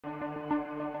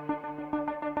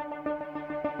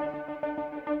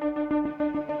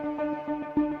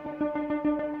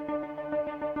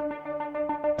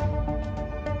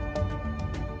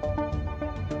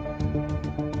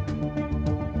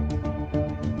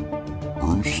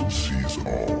universe sees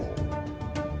all.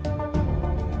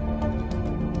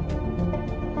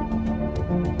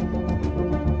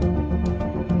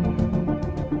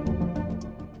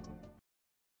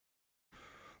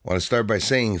 I want to start by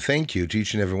saying thank you to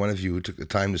each and every one of you who took the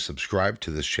time to subscribe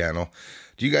to this channel.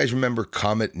 Do you guys remember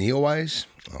Comet Neowise?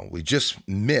 Oh,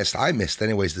 I missed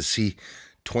anyways, the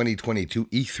C2022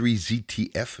 E3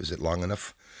 ZTF. Is it long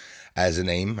enough as a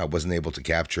name? I wasn't able to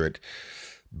capture it,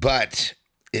 but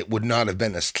it would not have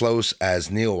been as close as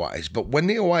Neowise. But when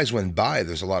Neowise went by,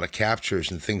 there's a lot of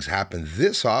captures and things happen.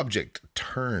 This object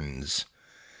turns.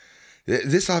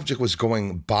 This object was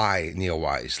going by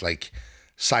Neowise, like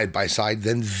side by side,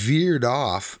 then veered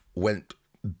off, went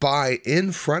by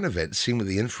in front of it, seen with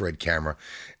the infrared camera,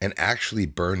 and actually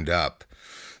burned up.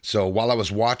 So while I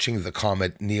was watching the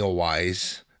comet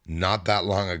Neowise not that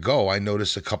long ago, I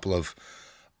noticed a couple of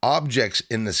objects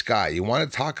in the sky. You want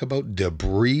to talk about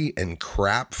debris and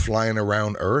crap flying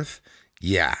around Earth?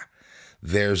 Yeah,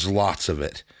 there's lots of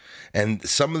it. And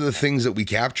some of the things that we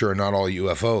capture are not all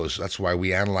UFOs. That's why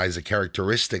we analyze the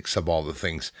characteristics of all the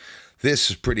things.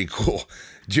 This is pretty cool.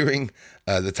 During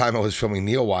the time I was filming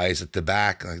Neowise at the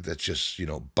back, like that's just,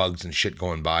 bugs and shit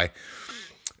going by.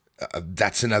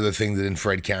 That's another thing that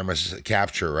infrared cameras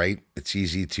capture, right? It's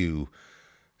easy to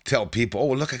tell people,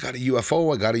 oh, look, I got a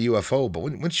UFO, I got a UFO. But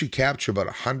once you capture about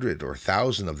 100 or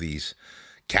 1,000 of these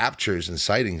captures and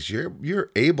sightings,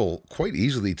 you're able quite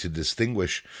easily to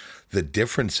distinguish the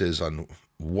differences on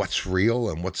what's real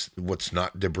and what's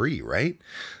not debris, right?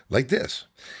 Like this.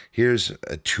 Here's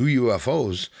two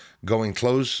UFOs going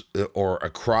close or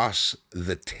across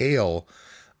the tail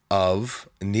of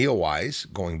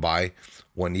Neowise, going by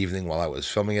one evening while I was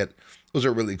filming it. Those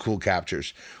are really cool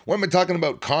captures. Why am I talking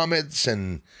about comets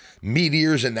and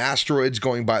meteors and asteroids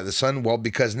going by the sun? Well,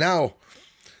 because now,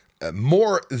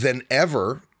 more than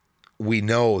ever, we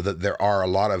know that there are a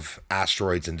lot of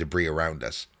asteroids and debris around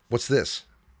us. What's this?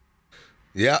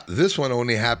 Yeah, this one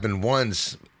only happened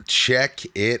once. Check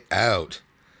it out.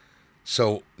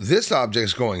 So this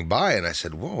object's going by, and I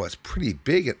said, whoa, that's pretty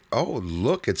big. And oh,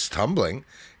 look, it's tumbling.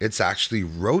 It's actually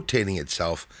rotating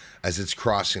itself as it's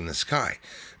crossing the sky.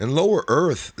 In lower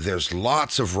Earth, there's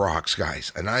lots of rocks,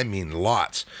 guys, and I mean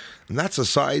lots. And that's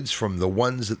aside from the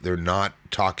ones that they're not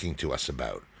talking to us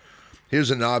about.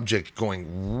 Here's an object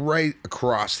going right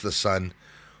across the sun.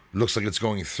 Looks like it's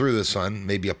going through the sun,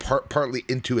 maybe partly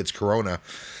into its corona.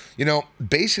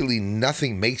 Basically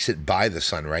nothing makes it by the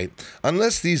sun, right?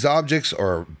 Unless these objects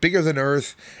are bigger than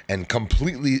Earth and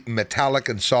completely metallic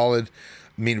and solid.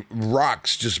 I mean,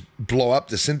 rocks just blow up,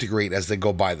 disintegrate as they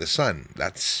go by the sun.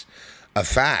 That's a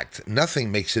fact.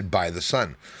 Nothing makes it by the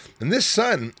sun. And this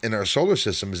sun in our solar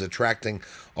system is attracting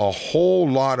a whole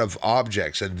lot of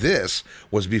objects. And this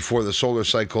was before the solar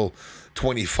cycle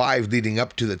 25, leading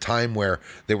up to the time where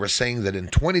they were saying that in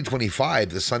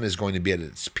 2025, the sun is going to be at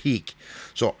its peak.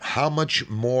 So how much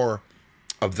more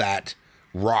of that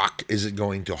rock is it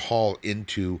going to haul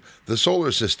into the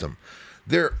solar system?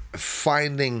 They're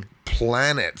finding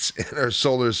planets in our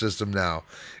solar system now.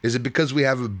 Is it because we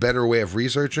have a better way of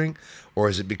researching? Or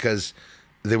is it because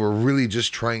they were really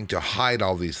just trying to hide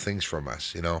all these things from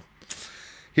us,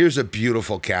 Here's a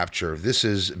beautiful capture. This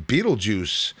is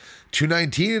Betelgeuse.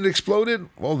 219 it exploded.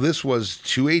 Well, this was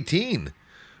 218,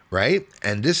 right?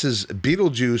 And this is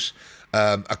Betelgeuse,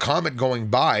 a comet going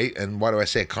by. And why do I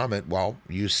say a comet? Well,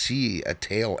 you see a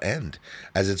tail end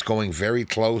as it's going very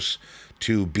close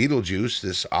to Betelgeuse.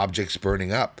 This object's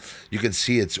burning up. You can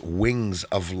see its wings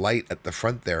of light at the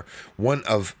front there. One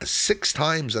of 6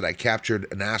 times that I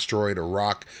captured an asteroid or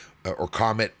rock or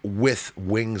comet with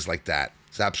wings like that.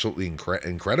 It's absolutely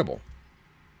incredible.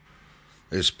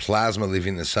 There's plasma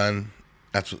leaving the sun.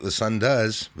 That's what the sun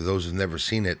does. For those who've never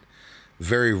seen it,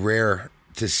 very rare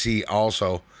to see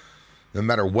also. No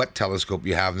matter what telescope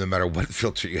you have, no matter what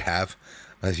filter you have,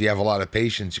 if you have a lot of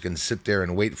patience, you can sit there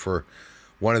and wait for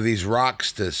one of these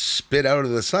rocks to spit out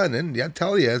of the sun, and I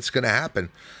tell you, it's going to happen.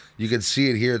 You can see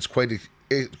it here. It's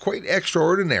quite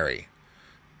extraordinary.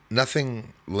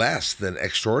 Nothing less than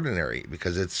extraordinary,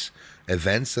 because it's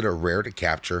events that are rare to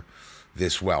capture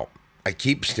this well. I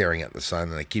keep staring at the sun,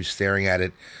 and I keep staring at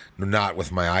it, not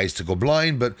with my eyes to go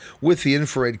blind, but with the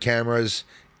infrared cameras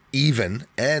even,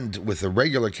 and with the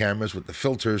regular cameras, with the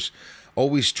filters,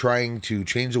 always trying to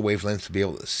change the wavelength to be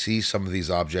able to see some of these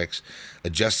objects,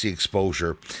 adjust the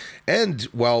exposure. And,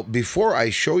 well, before I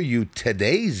show you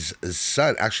today's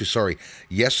sun,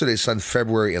 yesterday's sun,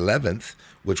 February 11th,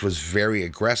 which was very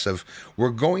aggressive,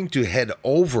 we're going to head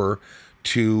over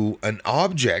to an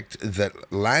object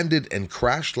that landed and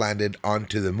crash landed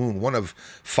onto the moon. One of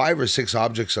 5 or 6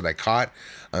 objects that I caught.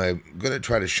 I'm going to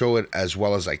try to show it as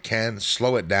well as I can,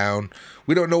 slow it down.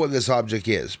 We don't know what this object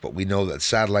is, but we know that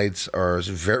satellites are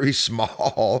very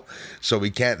small, so we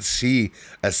can't see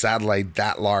a satellite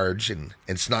that large, and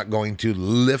it's not going to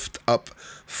lift up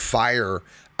fire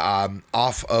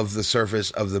off of the surface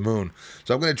of the moon.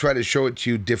 So I'm going to try to show it to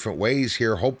you different ways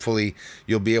here. Hopefully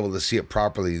you'll be able to see it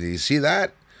properly. Do you see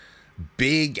that?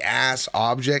 Big ass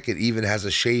object. It even has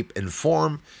a shape and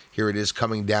form. Here it is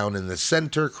coming down in the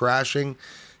center, crashing.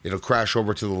 It'll crash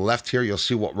over to the left here. You'll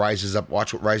see what rises up.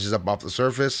 Watch what rises up off the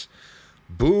surface.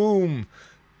 Boom.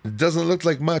 It doesn't look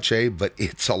like much, but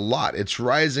it's a lot. It's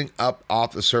rising up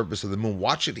off the surface of the moon.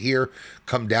 Watch it here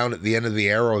come down at the end of the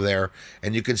arrow there,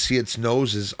 and you can see its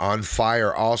nose is on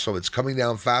fire also. It's coming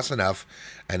down fast enough,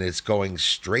 and it's going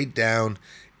straight down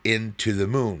into the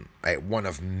moon. One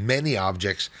of many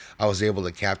objects I was able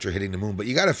to capture hitting the moon, but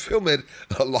you got to film it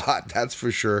a lot, that's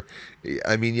for sure.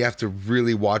 I mean, you have to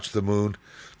really watch the moon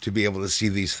to be able to see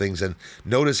these things. And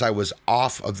notice I was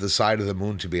off of the side of the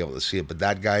moon to be able to see it, but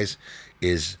that, guys,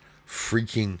 is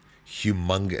freaking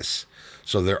humongous.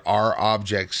 So there are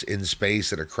objects in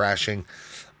space that are crashing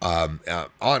on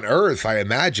Earth, I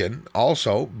imagine,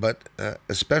 also, but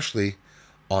especially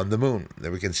on the moon.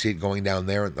 There we can see it going down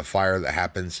there and the fire that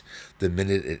happens the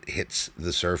minute it hits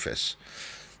the surface.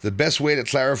 The best way to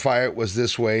clarify it was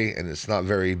this way, and it's not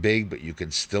very big, but you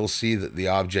can still see that the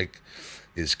object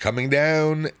is coming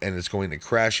down and it's going to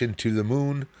crash into the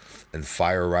moon, and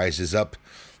fire rises up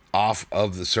off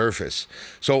of the surface.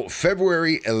 So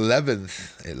February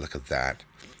 11th, hey, look at that,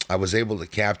 I was able to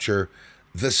capture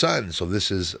the sun. So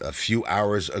this is a few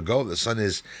hours ago. The sun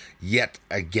is yet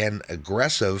again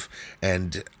aggressive,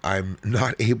 and I'm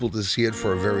not able to see it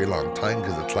for a very long time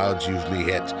because the clouds usually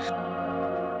hit.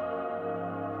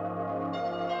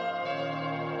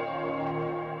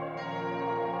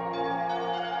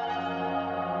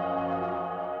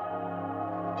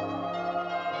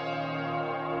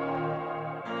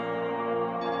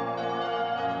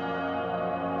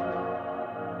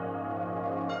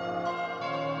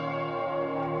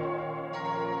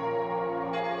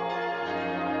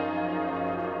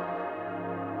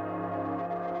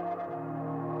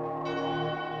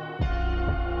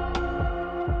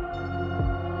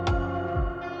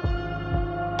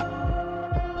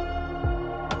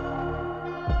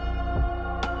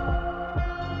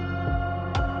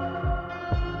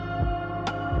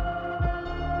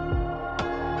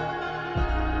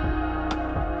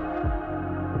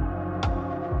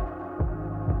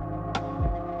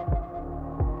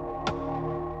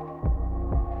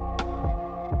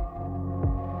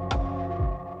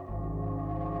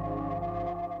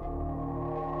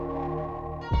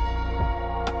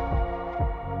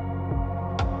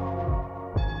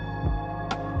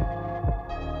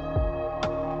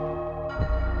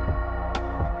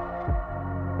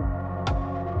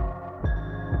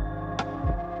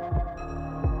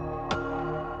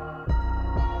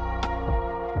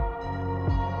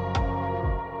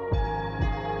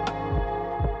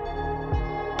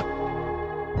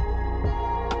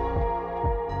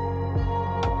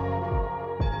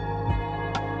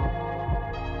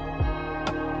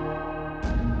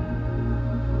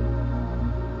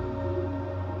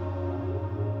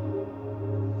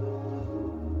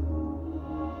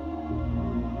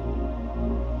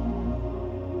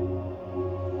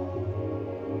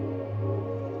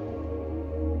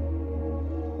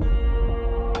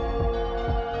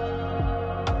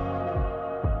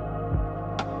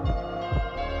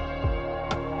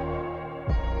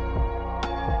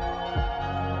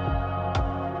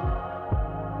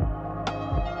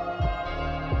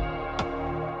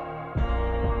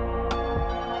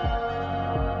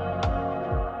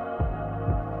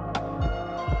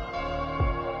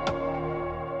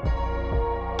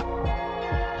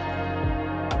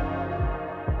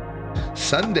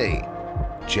 Sunday,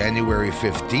 January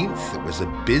 15th, it was a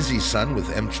busy sun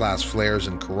with M-class flares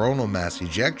and coronal mass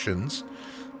ejections.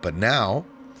 But now,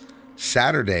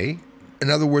 Saturday, in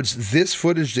other words, this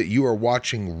footage that you are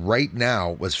watching right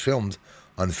now was filmed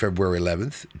on February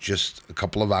 11th, just a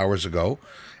couple of hours ago.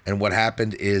 And what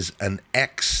happened is an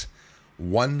X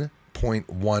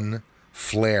 1.1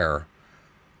 flare.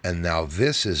 And now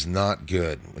this is not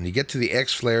good. When you get to the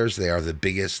X flares, they are the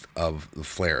biggest of the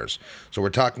flares. So we're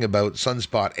talking about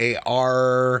sunspot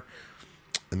AR.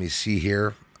 Let me see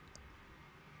here.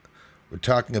 We're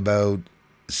talking about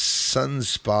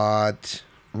sunspot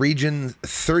region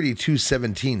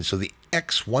 3217. So the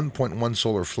X 1.1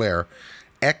 solar flare,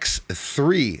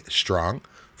 X3 strong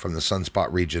from the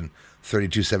sunspot region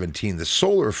 3217. The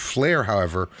solar flare,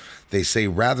 however, they say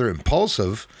rather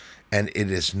impulsive, and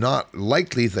it is not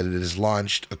likely that it has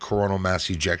launched a coronal mass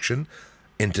ejection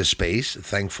into space,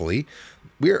 thankfully.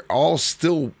 We're all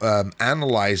still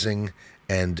analyzing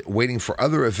and waiting for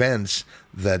other events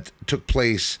that took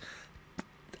place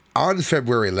on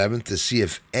February 11th to see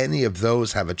if any of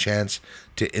those have a chance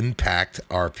to impact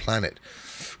our planet.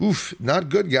 Oof, not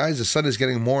good, guys. The sun is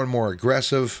getting more and more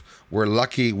aggressive. We're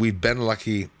lucky. We've been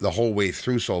lucky the whole way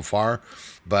through so far.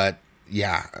 But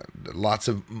yeah, lots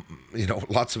of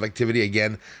activity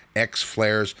again, X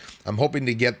flares. I'm hoping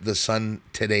to get the sun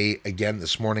today again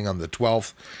this morning on the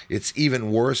 12th. It's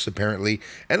even worse apparently,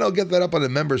 and I'll get that up on the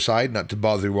member side, not to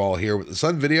bother you all here with the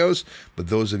sun videos, but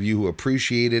those of you who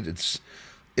appreciate it,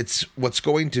 it's what's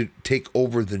going to take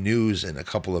over the news in a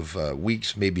couple of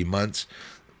weeks, maybe months.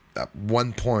 At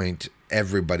one point,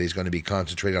 everybody's going to be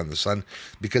concentrated on the sun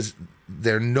because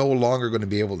they're no longer going to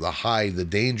be able to hide the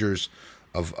dangers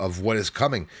of what is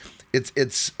coming.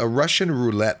 It's a Russian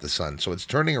roulette, the sun. So it's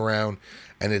turning around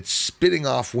and it's spitting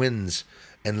off winds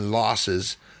and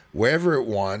losses wherever it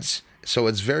wants. So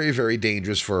it's very, very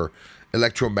dangerous for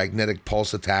electromagnetic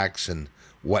pulse attacks and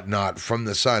whatnot from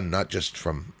the sun, not just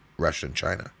from Russia and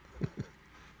China.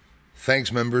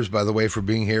 Thanks, members, by the way, for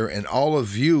being here. And all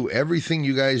of you, everything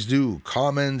you guys do,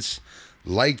 comments,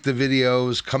 like the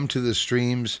videos, come to the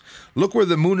streams. Look where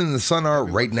the moon and the sun are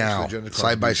right now,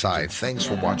 side by side. Thanks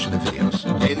for watching the videos.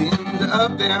 Aliens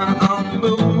up there on the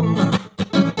moon.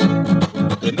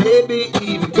 They may be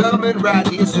even coming right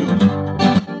here soon.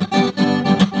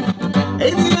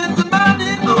 Aliens are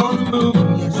landing on the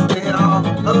moon. Yes, they are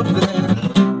up there.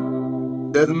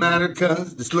 Doesn't matter,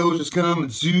 cause disclosure's coming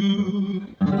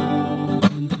soon.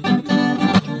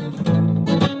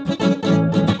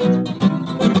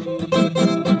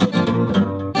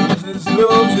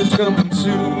 Disclosure's coming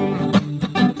soon.